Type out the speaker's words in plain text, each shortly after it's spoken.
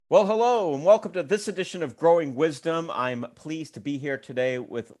Well, hello, and welcome to this edition of Growing Wisdom. I'm pleased to be here today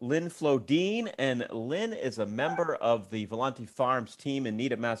with Lynn Flodine, and Lynn is a member of the Volante Farms team in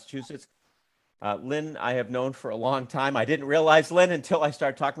Needham, Massachusetts. Lynn, I have known for a long time. I didn't realize, Lynn, until I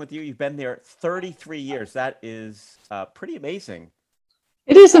started talking with you. You've been there 33 years. That is pretty amazing.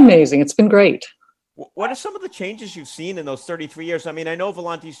 It is amazing. It's been great. What are some of the changes you've seen in those 33 years? I mean, I know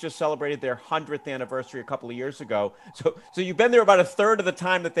Volante's just celebrated their 100th anniversary a couple of years ago. So you've been there about a third of the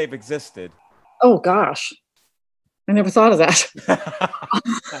time that they've existed. Oh, gosh. I never thought of that.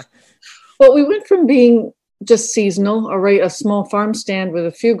 Wow. Well, we went from being just seasonal, a small farm stand with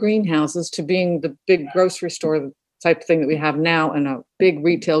a few greenhouses, to being the big grocery store type thing that we have now, and a big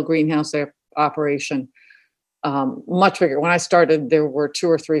retail greenhouse operation. Much bigger. When I started, there were 2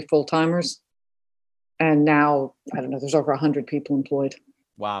 or 3 full-timers. And now, I don't know, there's over 100 people employed.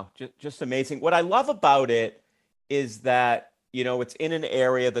 Wow, just amazing. What I love about it is that, it's in an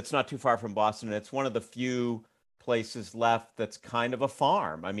area that's not too far from Boston, and it's one of the few places left that's kind of a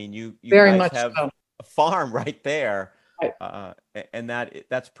farm. I mean, you Very guys much have so. a farm right there, Right. and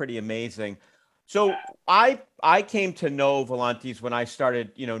that's pretty amazing. So I came to know Volantes when I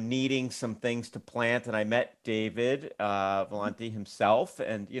started, needing some things to plant, and I met David Volante himself,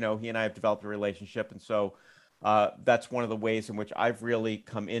 and he and I have developed a relationship, and so that's one of the ways in which I've really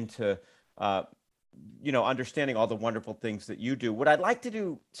come into uh, understanding all the wonderful things that you do. What I'd like to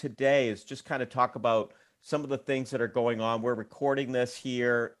do today is just kind of talk about some of the things that are going on. We're recording this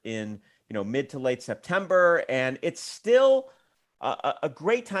here in, mid to late September, and it's still a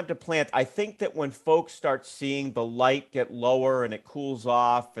great time to plant. I think that when folks start seeing the light get lower and it cools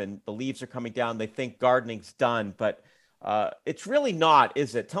off and the leaves are coming down, they think gardening's done, but it's really not,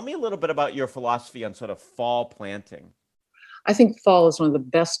 is it? Tell me a little bit about your philosophy on sort of fall planting. I think fall is one of the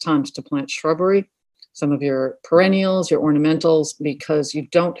best times to plant shrubbery, some of your perennials, your ornamentals, because you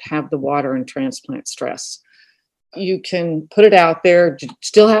don't have the water and transplant stress. You can put it out there, you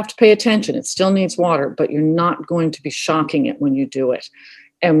still have to pay attention. It still needs water, but you're not going to be shocking it when you do it.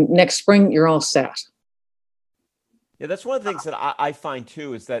 And next spring, you're all set. Yeah, that's one of the things that I find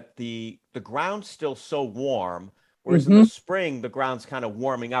too is that the ground's still so warm, whereas in the Hmm. spring the ground's kind of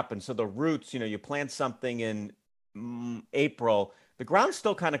warming up, and so the roots, you plant something in April, the ground's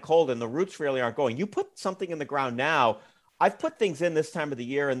still kind of cold, and the roots really aren't going. You put something in the ground now. I've put things in this time of the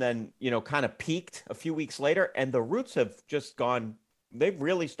year, and then kind of peaked a few weeks later, and the roots have just gone. They've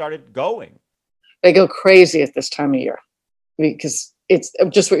really started going. They go crazy at this time of year because it's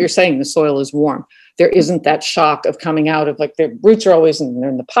just what you're saying. The soil is warm. There isn't that shock of coming out of, like, their roots are always they're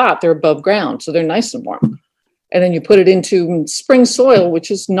in the pot, they're above ground, so they're nice and warm. And then you put it into spring soil, which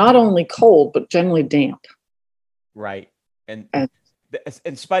is not only cold, but generally damp. Right. And And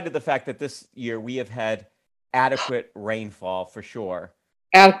in spite of the fact that this year we have had adequate rainfall for sure.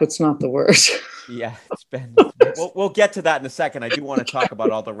 adequate's not the word. Yeah, it's been we'll get to that in a second. I do want to talk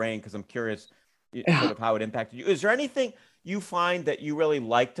about all the rain because I'm curious sort Yeah. of how it impacted you. Is there anything you find that you really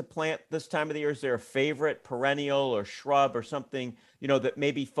like to plant this time of the year? Is there a favorite perennial or shrub or something, that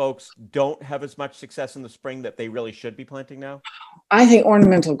maybe folks don't have as much success in the spring that they really should be planting now? I think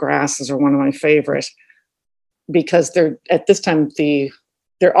ornamental grasses are one of my favorite because they're at this time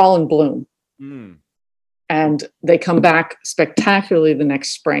they're all in bloom Mm. and they come back spectacularly the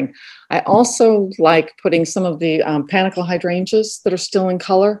next spring. I also like putting some of the panicle hydrangeas that are still in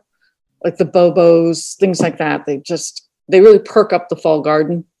color, like the bobos, things like that. They really perk up the fall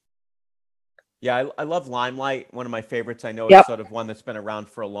garden. Yeah, I love Limelight, one of my favorites. I know it's Yep. sort of one that's been around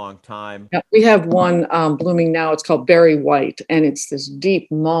for a long time. Yep. We have one blooming now. It's called Berry White, and it's this deep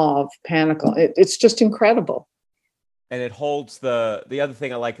mauve panicle. It's just incredible. And it holds the other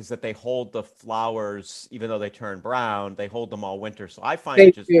thing I like is that they hold the flowers, even though they turn brown, they hold them all winter. So I find it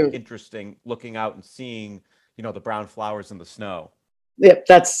They just do. interesting looking out and seeing, the brown flowers in the snow. Yep,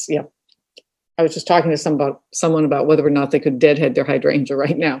 yeah. I was just talking to someone about whether or not they could deadhead their hydrangea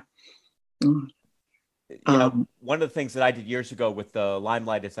right now. Mm. Yeah, Um, one of the things that I did years ago with the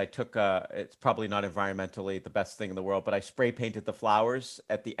Limelight is I took it's probably not environmentally the best thing in the world, but I spray painted the flowers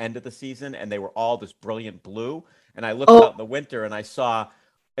at the end of the season and they were all this brilliant blue. And I looked oh, out in the winter and I saw,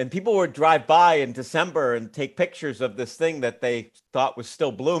 and people would drive by in December and take pictures of this thing that they thought was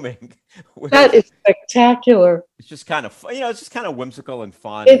still blooming, that whereas is spectacular. it's just kind of, it's just kind of whimsical and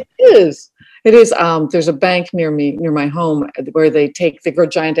fun. It is. It is. There's a bank near me, near my home, where they grow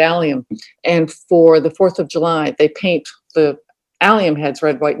giant allium, and for the 4th of July, they paint the allium heads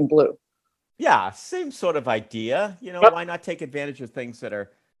red, white, and blue. Yeah, same sort of idea. Yep, Why not take advantage of things that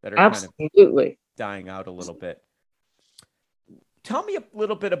are kind of absolutely. dying out a little bit? tell me a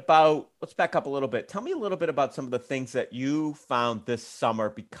little bit about, let's back up a little bit. Tell me a little bit about some of the things that you found this summer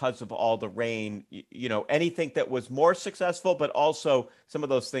because of all the rain. Anything that was more successful, but also some of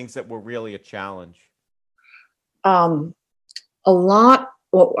those things that were really a challenge. Um, a lot,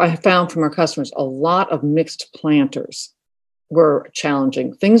 what I found from our customers, a lot of mixed planters were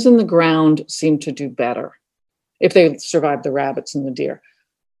challenging. Things in the ground seemed to do better if they survived the rabbits and the deer.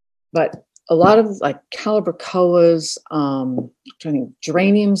 But a lot of like calibrachoas,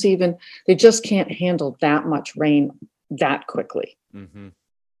 geraniums even, they just can't handle that much rain that quickly. Mm-hmm.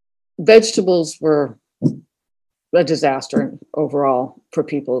 Vegetables were a disaster overall for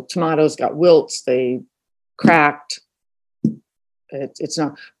people. Tomatoes got wilts, they cracked. It's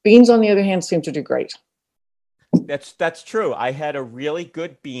not. Beans, on the other hand, seem to do great. That's true. I had a really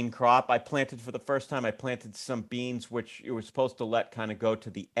good bean crop. I planted for the first time. I planted some beans, which you were supposed to let kind of go to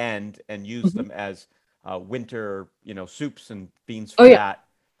the end and use Mhm. them as winter, soups and beans Oh for yeah,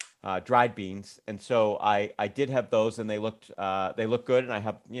 that, dried beans. And so I did have those, and they look good. And I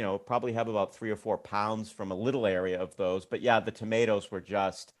have probably have about 3 or 4 pounds from a little area of those. But yeah, the tomatoes were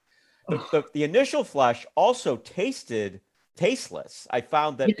just the initial flush also tasted tasteless. I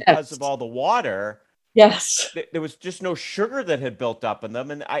found that because of yes, all the water yes. there was just no sugar that had built up in them,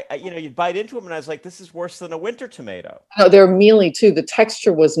 and you'd bite into them, and I was like, "This is worse than a winter tomato." No, they're mealy too. The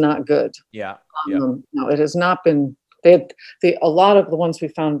texture was not good. Yeah, yeah. No, it has not been. They had a lot of the ones we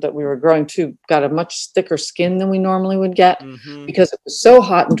found that we were growing too got a much thicker skin than we normally would get Hmm. because it was so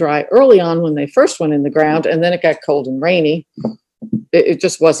hot and dry early on when they first went in the ground, and then it got cold and rainy. It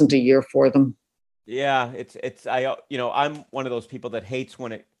just wasn't a year for them. Yeah, I'm one of those people that hates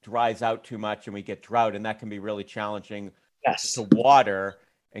when it dries out too much and we get drought, and that can be really challenging Yes, to water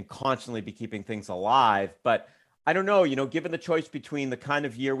and constantly be keeping things alive. But I don't know, given the choice between the kind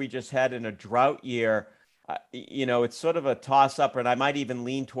of year we just had and a drought year, it's sort of a toss up, and I might even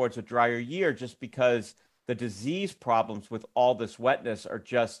lean towards a drier year just because the disease problems with all this wetness are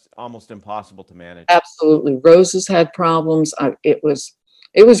just almost impossible to manage. absolutely. Roses had problems. It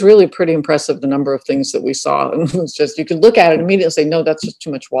was really pretty impressive the number of things that we saw, and it was just you could look at it immediately and say, no, that's just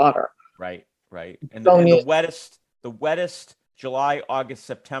too much water. Right, right. And the Begonias, wettest July, August,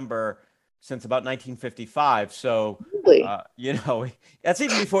 September since about 1955. So, really. uh, you know, that's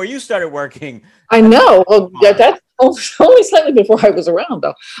even before you started working. I That's know. Well, yeah, hard. that's only slightly before I was around,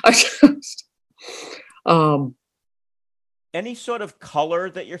 though. I just, um, Any sort of color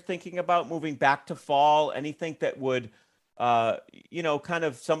that you're thinking about moving back to fall? Anything that would, kind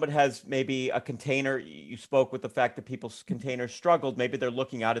of someone has maybe a container. You spoke with the fact that people's containers struggled. Maybe they're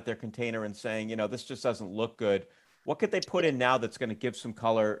looking out at their container and saying, this just doesn't look good. What could they put in now that's going to give some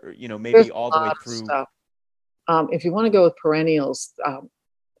color, there's maybe all a the way lot of through? stuff. If you want to go with perennials,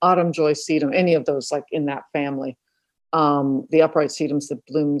 autumn joy sedum, any of those like in that family, the upright sedums that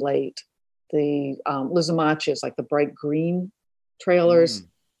bloom late, the lysomachias, like the bright green trailers,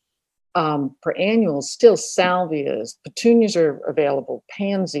 Mm, perennials, still salvias, petunias are available,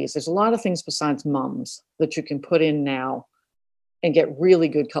 pansies. There's a lot of things besides mums that you can put in now and get really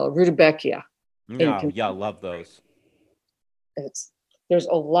good color. Rudbeckia in no, yeah, I love those. it's there's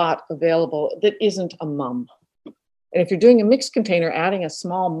a lot available that isn't a mum. And if you're doing a mixed container, adding a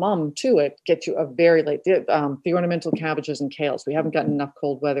small mum to it gets you a very late. The ornamental cabbages and kales. We haven't gotten enough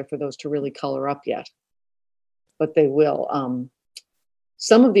cold weather for those to really color up yet, but they will.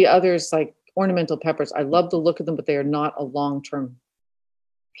 Some of the others, like ornamental peppers, I love the look of them, but they are not a long-term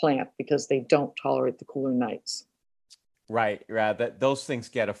plant because they don't tolerate the cooler nights. Right, right. Those things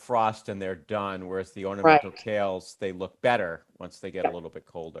get a frost and they're done, whereas the Right. ornamental kales, they look better once they get a Yeah. little bit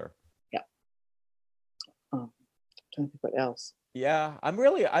colder. Yeah. Trying to think what else. Yeah, I'm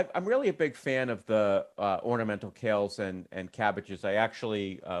really a big fan of the ornamental kales and cabbages. I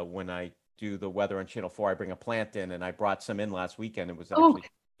actually, when I do the weather on Channel 4, I bring a plant in, and I brought some in last weekend and was Oh, actually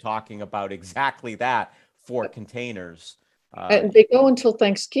talking about exactly that for containers. Uh, and they go until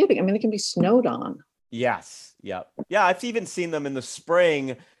Thanksgiving. I mean, they can be snowed on. yes, yeah, yeah. I've even seen them in the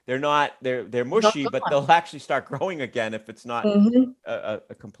spring. They're Not mushy, but gone. they'll actually start growing again if it's not Mhm.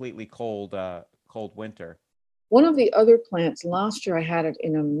 a completely cold winter. One of the other plants, last year I had it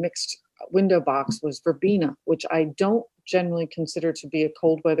in a mixed window box, was verbena, which I don't generally consider to be a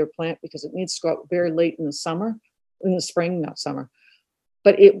cold weather plant because it needs to go out very late in the summer, in the spring, not summer.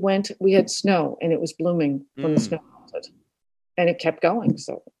 But we had snow and it was blooming when the Mm. snow melted and it kept going.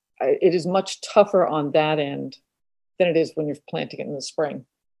 So it is much tougher on that end than it is when you're planting it in the spring.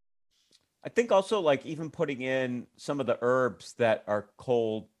 I think also like even putting in some of the herbs that are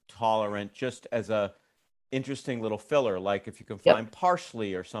cold tolerant just as a interesting little filler, like if you can Yep. find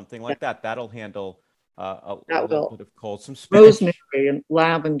parsley or something Yeah. like that, that'll handle a That little will. bit of cold, some Spanish. Rosemary and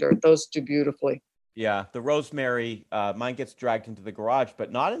lavender, those do beautifully. Yeah, the rosemary, mine gets dragged into the garage,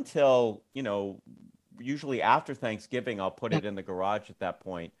 but not until, usually after Thanksgiving, I'll put Yeah, it in the garage at that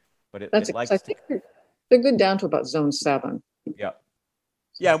point. But it, that's it it. 'Cause I likes to, think they're good down to about zone 7. yeah.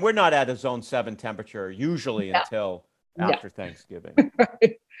 Yeah, and we're not at a zone 7 temperature usually Yeah, until yeah. after Thanksgiving.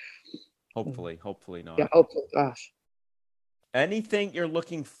 Hopefully Yeah, not. hopefully, gosh. Anything you're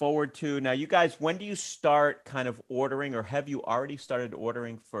looking forward to? Now, you guys, when do you start kind of ordering, or have you already started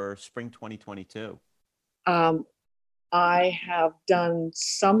ordering for spring 2022? Um, I have done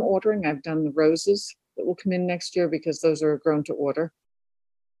some ordering. I've done the roses that will come in next year because those are grown to order.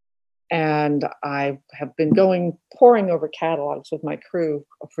 And I have been poring over catalogs with my crew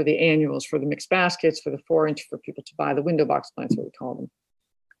for the annuals, for the mixed baskets, for the 4-inch, for people to buy the window box plants, what we call them.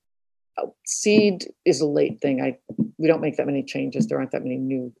 Seed is a late thing. We don't make that many changes. There aren't that many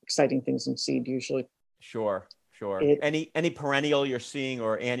new exciting things in seed usually. Sure. It, Any perennial you're seeing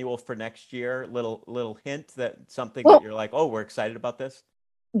or annual for next year? Little hint that something that well, you're like, oh, we're excited about this.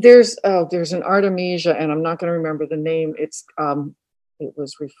 there's an artemisia, and I'm not going to remember the name. It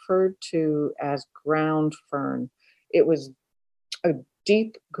was referred to as ground fern. It was a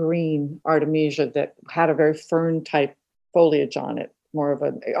deep green artemisia that had a very fern type foliage on it, more of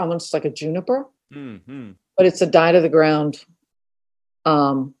almost like a juniper, Hmm. but it's a die to the ground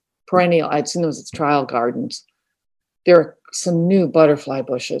perennial. I'd seen those at trial gardens. There are some new butterfly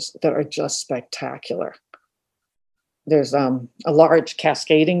bushes that are just spectacular. There's a large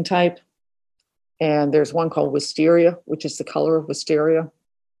cascading type, and there's one called wisteria, which is the color of wisteria.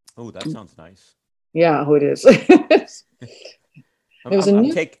 Oh, that sounds nice. Yeah, who it is. I'm, There was a I'm, I'm,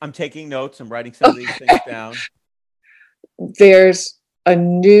 new take, I'm taking notes. I'm writing some of these things down. There's a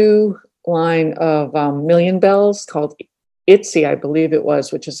new line of million bells called Itsy, I believe it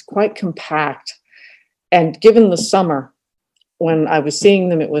was, which is quite compact. And given the summer, when I was seeing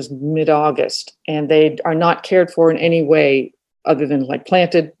them, it was mid-August, and they are not cared for in any way other than like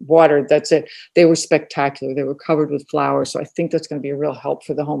planted, watered. That's it. They were spectacular. They were covered with flowers. So I think that's going to be a real help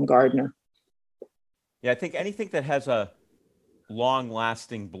for the home gardener. Yeah, I think anything that has a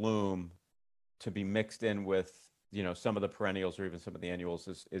long-lasting bloom to be mixed in with, some of the perennials or even some of the annuals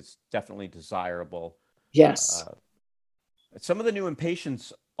is definitely desirable. Yes. Uh, some of the new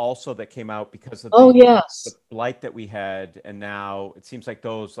impatiens also that came out because of Oh, the yes. blight that we had, and now it seems like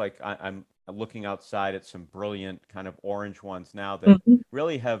those, like I'm looking outside at some brilliant kind of orange ones now that Mhm.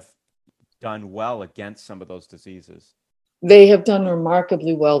 really have done well against some of those diseases. They have done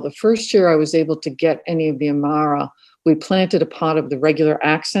remarkably well. The first year I was able to get any of the Amara, we planted a pot of the regular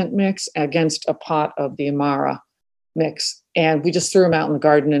accent mix against a pot of the Amara mix, and we just threw them out in the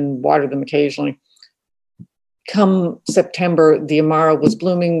garden and watered them occasionally. Come September, the Amara was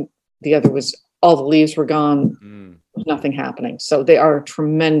blooming. The other was, all the leaves were gone, Mm. nothing happening. So they are a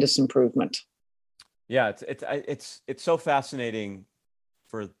tremendous improvement. Yeah, it's so fascinating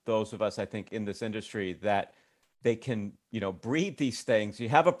for those of us, I think, in this industry that they can, breed these things. You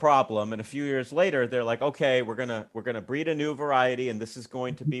have a problem, and a few years later, they're like, okay, we're gonna breed a new variety, and this is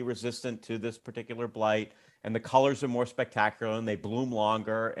going to be resistant to this particular blight, and the colors are more spectacular, and they bloom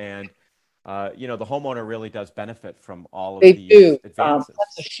longer, and the homeowner really does benefit from all of They these do. advances.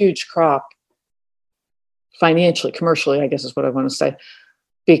 That's a huge crop financially, commercially, I guess is what I want to say,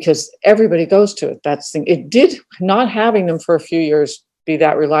 because everybody goes to it. That's the thing. It did not having them for a few years be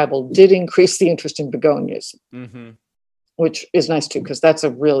that reliable did increase the interest in begonias, Hmm. which is nice too, because that's a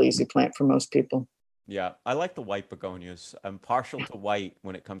real easy plant for most people. Yeah, I like the white begonias. I'm partial to white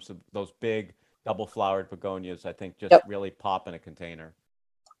when it comes to those big double-flowered begonias. I think just Yep. really pop in a container.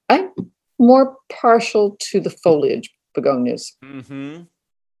 I'm more partial to the foliage begonias. Mm-hmm.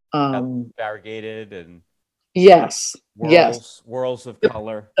 Um, Variegated and yes, yes. whirls of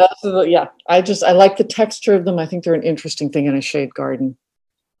color. Yeah, I like the texture of them. I think they're an interesting thing in a shade garden.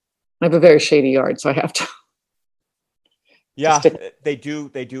 I have a very shady yard, so I have to Yeah, stick. they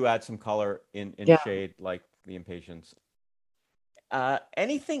do add some color in Yeah. shade like the impatiens.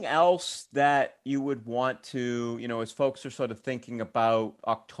 Anything else that you would want to, as folks are sort of thinking about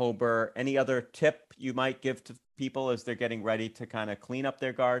October, any other tip you might give to people as they're getting ready to kind of clean up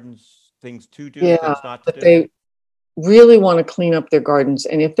their gardens, things to do, Yeah, things not to but do? they really want to clean up their gardens.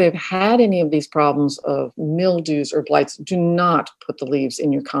 And if they've had any of these problems of mildews or blights, do not put the leaves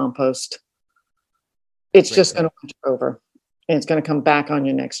in your compost. It's Great just going tip. to winter over, and it's going to come back on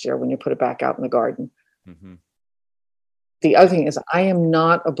you next year when you put it back out in the garden. Hmm. The other thing is, I am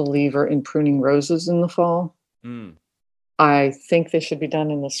not a believer in pruning roses in the fall. Mm, I think they should be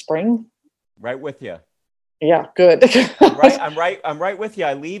done in the spring. right with you. Yeah, good. I'm right with you.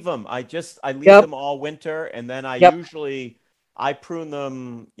 I leave them. I leave Yep, them all winter, and then yep. I prune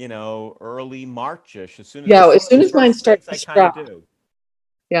them, early Marchish. Yeah, It's as one of soon the as mine first start things to I kind of sprout, do.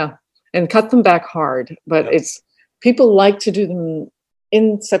 yeah, and cut them back hard. But Yep. it's people like to do them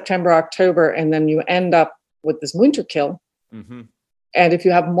in September, October, and then you end up with this winter kill. Hmm. And if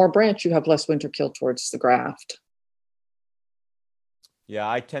you have more branch, you have less winter kill towards the graft. Yeah,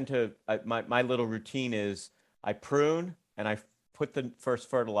 I tend to my little routine is I prune and I put the first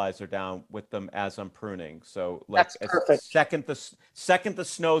fertilizer down with them as I'm pruning. So like That's as perfect. second the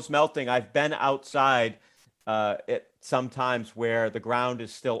snow's melting, I've been outside it sometimes where the ground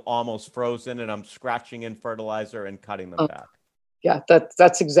is still almost frozen and I'm scratching in fertilizer and cutting them Oh, back. yeah,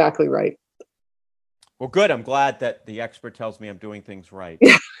 that's exactly right. Well, good. I'm glad that the expert tells me I'm doing things right.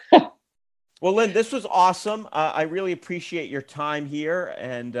 Yeah. Well, Lynn, this was awesome. I really appreciate your time here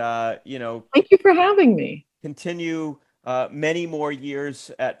and Thank you for having me. continue many more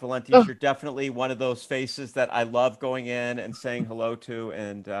years at Valenti's. Oh, You're definitely one of those faces that I love going in and saying hello to,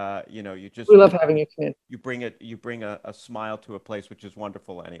 and you just we love having you come in. you bring a smile to a place, which is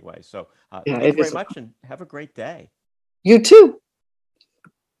wonderful anyway. So Yeah, thank you it very is. much, and have a great day. You too.